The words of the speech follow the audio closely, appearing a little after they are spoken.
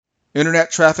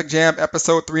Internet Traffic Jam,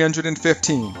 episode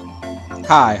 315.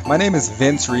 Hi, my name is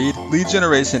Vince Reed, lead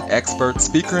generation expert,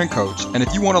 speaker, and coach. And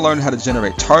if you want to learn how to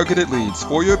generate targeted leads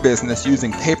for your business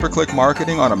using pay-per-click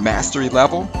marketing on a mastery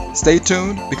level, stay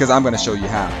tuned because I'm going to show you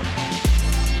how.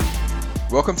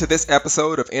 Welcome to this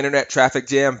episode of Internet Traffic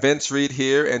Jam. Vince Reed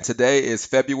here, and today is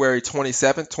February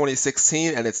 27th,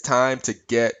 2016, and it's time to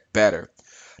get better.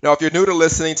 Now, if you're new to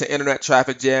listening to Internet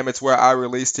Traffic Jam, it's where I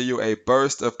release to you a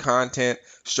burst of content,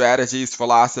 strategies,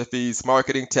 philosophies,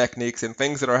 marketing techniques, and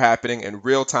things that are happening in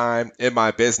real time in my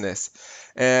business.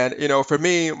 And, for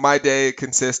me, my day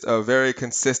consists of very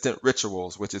consistent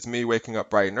rituals, which is me waking up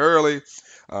bright and early,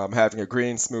 having a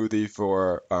green smoothie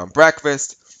for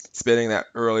breakfast, spending that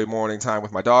early morning time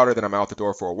with my daughter, then I'm out the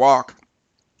door for a walk,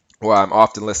 where I'm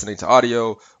often listening to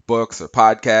audio books or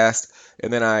podcasts.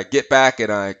 And then I get back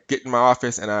and I get in my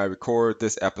office and I record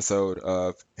this episode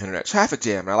of Internet Traffic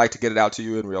Jam. And I like to get it out to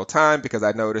you in real time because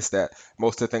I notice that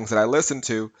most of the things that I listen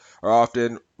to are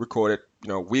often recorded,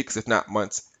 weeks, if not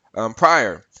months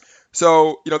prior.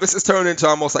 So, this has turned into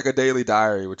almost like a daily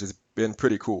diary, which has been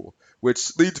pretty cool.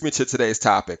 Which leads me to today's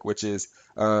topic, which is,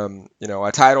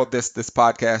 I titled this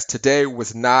podcast, "Today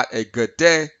Was Not a Good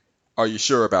Day. Are you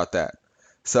sure about that?"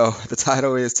 So the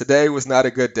title is "Today Was Not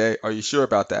a Good Day. Are you sure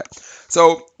about that?"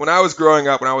 So when I was growing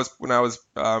up, when I was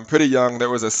pretty young, there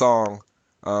was a song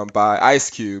by Ice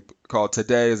Cube called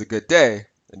 "Today Is a Good Day,"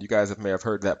 and you guys may have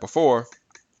heard that before.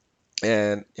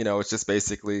 And it's just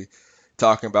basically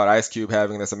talking about Ice Cube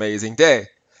having this amazing day.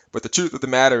 But the truth of the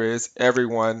matter is,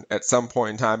 everyone at some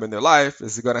point in time in their life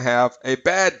is going to have a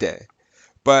bad day.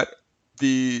 But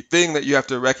the thing that you have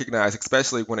to recognize,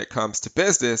 especially when it comes to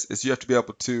business, is you have to be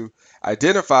able to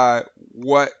identify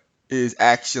what is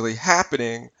actually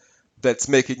happening that's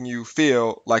making you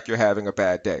feel like you're having a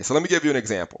bad day. So let me give you an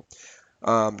example.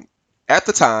 Um, at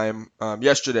the time,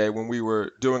 yesterday, when we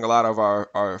were doing a lot of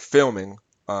our filming,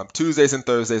 Tuesdays and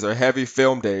Thursdays are heavy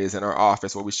film days in our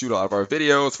office where we shoot a lot of our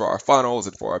videos for our funnels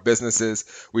and for our businesses.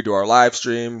 We do our live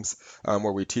streams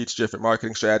where we teach different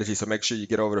marketing strategies. So make sure you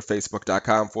get over to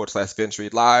facebook.com/Vince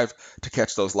Reed Live to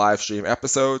catch those live stream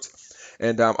episodes.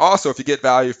 And also, if you get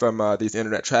value from these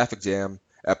Internet Traffic Jam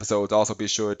episodes, also be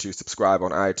sure to subscribe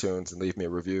on iTunes and leave me a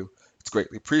review. It's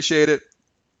greatly appreciated.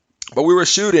 But we were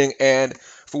shooting, and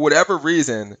for whatever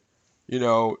reason, you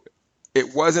know,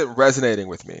 it wasn't resonating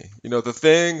with me. The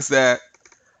things that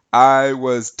I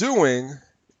was doing,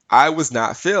 I was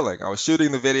not feeling. I was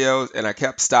shooting the videos and I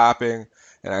kept stopping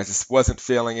and I just wasn't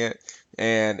feeling it.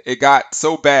 And it got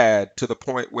so bad to the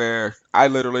point where I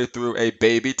literally threw a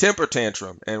baby temper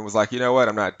tantrum and was like, you know what,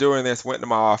 I'm not doing this. Went to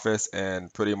my office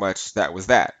and pretty much that was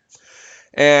that.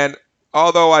 And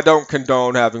although I don't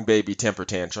condone having baby temper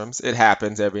tantrums, it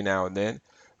happens every now and then.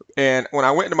 And when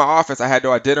I went into my office, I had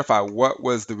to identify what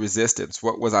was the resistance,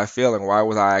 what was I feeling, why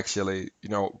was I actually,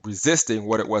 resisting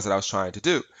what it was that I was trying to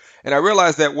do. And I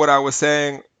realized that what I was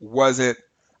saying wasn't,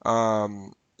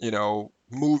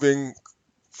 moving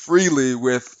freely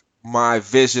with my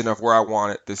vision of where I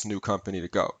wanted this new company to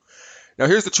go. Now,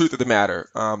 here's the truth of the matter.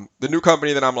 The new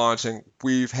company that I'm launching,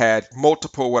 we've had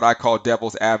multiple what I call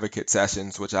devil's advocate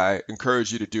sessions, which I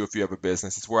encourage you to do if you have a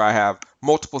business. It's where I have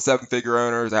multiple seven-figure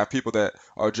earners. I have people that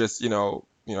are just,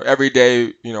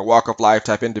 everyday, walk of life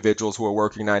type individuals who are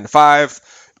working 9 to 5.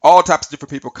 All types of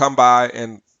different people come by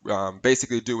and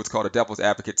basically do what's called a devil's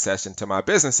advocate session to my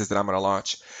businesses that I'm going to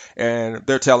launch. And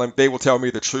they will tell me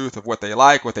the truth of what they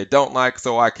like, what they don't like,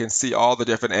 so I can see all the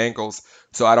different angles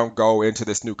so I don't go into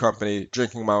this new company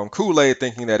drinking my own Kool-Aid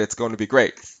thinking that it's going to be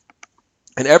great.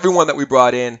 And everyone that we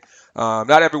brought in,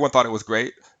 not everyone thought it was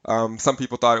great. Some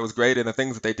people thought it was great, and the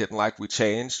things that they didn't like, we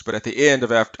changed. But at the end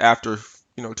of after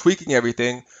tweaking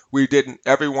everything, we didn't.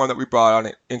 Everyone that we brought on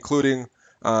it, including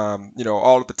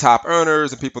all of the top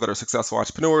earners and people that are successful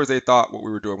entrepreneurs, they thought what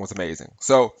we were doing was amazing.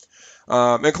 So,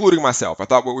 including myself, I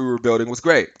thought what we were building was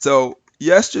great. So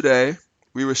yesterday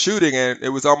we were shooting, and it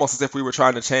was almost as if we were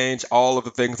trying to change all of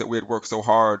the things that we had worked so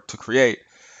hard to create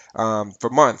for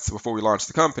months before we launched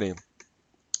the company.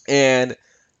 And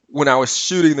when I was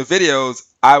shooting the videos,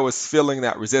 I was feeling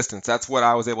that resistance. That's what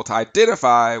I was able to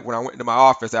identify when I went into my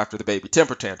office after the baby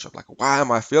temper tantrum. Like, why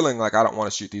am I feeling like I don't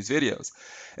want to shoot these videos?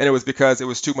 And it was because it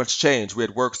was too much change. We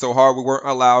had worked so hard, we weren't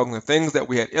allowing the things that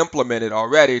we had implemented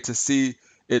already to see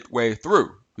it way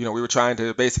through. We were trying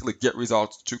to basically get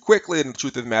results too quickly, and the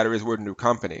truth of the matter is we're a new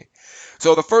company.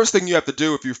 So the first thing you have to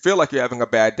do if you feel like you're having a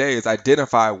bad day is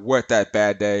identify what that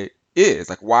bad day is.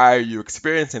 Like, why are you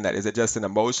experiencing that? Is it just an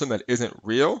emotion that isn't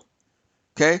real?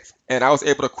 Okay. And I was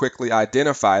able to quickly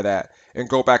identify that and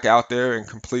go back out there and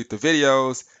complete the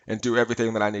videos and do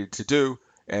everything that I needed to do.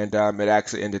 And it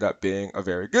actually ended up being a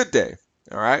very good day.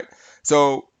 All right.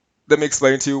 So let me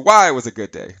explain to you why it was a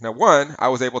good day. Now, one, I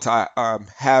was able to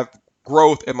have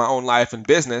growth in my own life and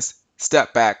business,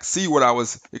 step back, see what I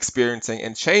was experiencing,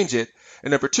 and change it.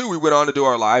 And number two, we went on to do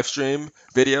our live stream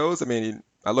videos. I mean,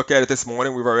 I look at it this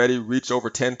morning, we've already reached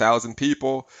over 10,000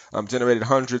 people, generated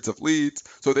hundreds of leads.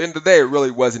 So at the end of the day, it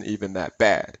really wasn't even that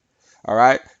bad. All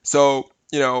right. So,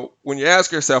 when you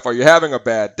ask yourself, are you having a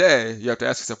bad day? You have to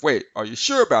ask yourself, wait, are you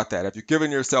sure about that? Have you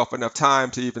given yourself enough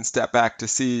time to even step back to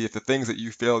see if the things that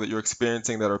you feel that you're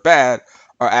experiencing that are bad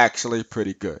are actually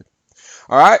pretty good?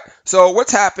 All right. So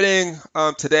what's happening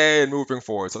today and moving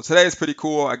forward? So today is pretty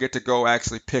cool. I get to go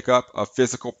actually pick up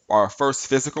our first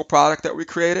physical product that we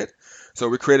created. So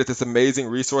we created this amazing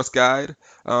resource guide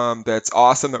that's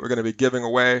awesome that we're going to be giving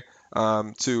away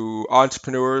to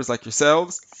entrepreneurs like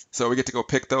yourselves. So we get to go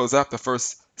pick those up, the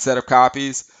first set of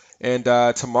copies. And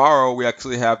tomorrow we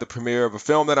actually have the premiere of a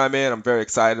film that I'm in. I'm very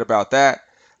excited about that.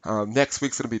 Next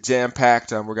week's going to be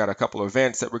jam-packed. We've got a couple of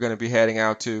events that we're going to be heading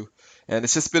out to. And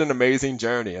it's just been an amazing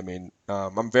journey. I mean,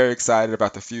 I'm very excited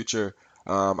about the future.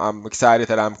 I'm excited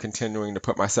that I'm continuing to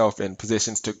put myself in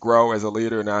positions to grow as a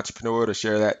leader and entrepreneur, to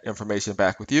share that information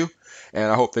back with you.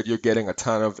 And I hope that you're getting a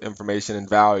ton of information and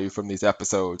value from these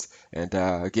episodes. And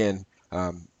again,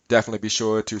 definitely be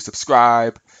sure to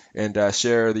subscribe and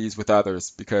share these with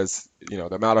others, because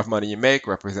the amount of money you make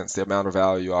represents the amount of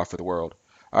value you offer the world.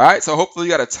 All right, so hopefully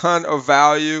you got a ton of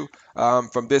value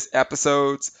from this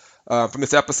episode.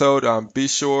 Be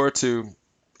sure to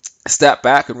step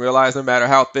back and realize no matter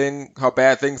how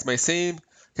bad things may seem,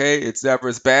 okay, it's never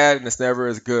as bad and it's never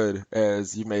as good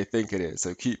as you may think it is.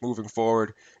 So keep moving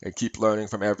forward and keep learning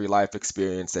from every life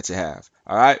experience that you have.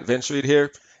 All right, Vince Reed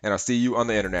here, and I'll see you on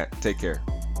the internet. Take care.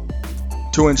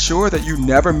 To ensure that you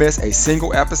never miss a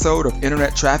single episode of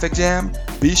Internet Traffic Jam,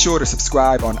 be sure to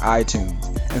subscribe on iTunes.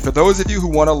 And for those of you who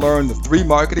want to learn the 3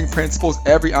 marketing principles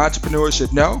every entrepreneur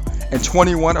should know and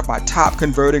 21 of my top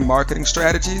converting marketing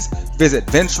strategies, visit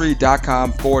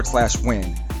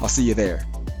vincereed.com/win. I'll see you there.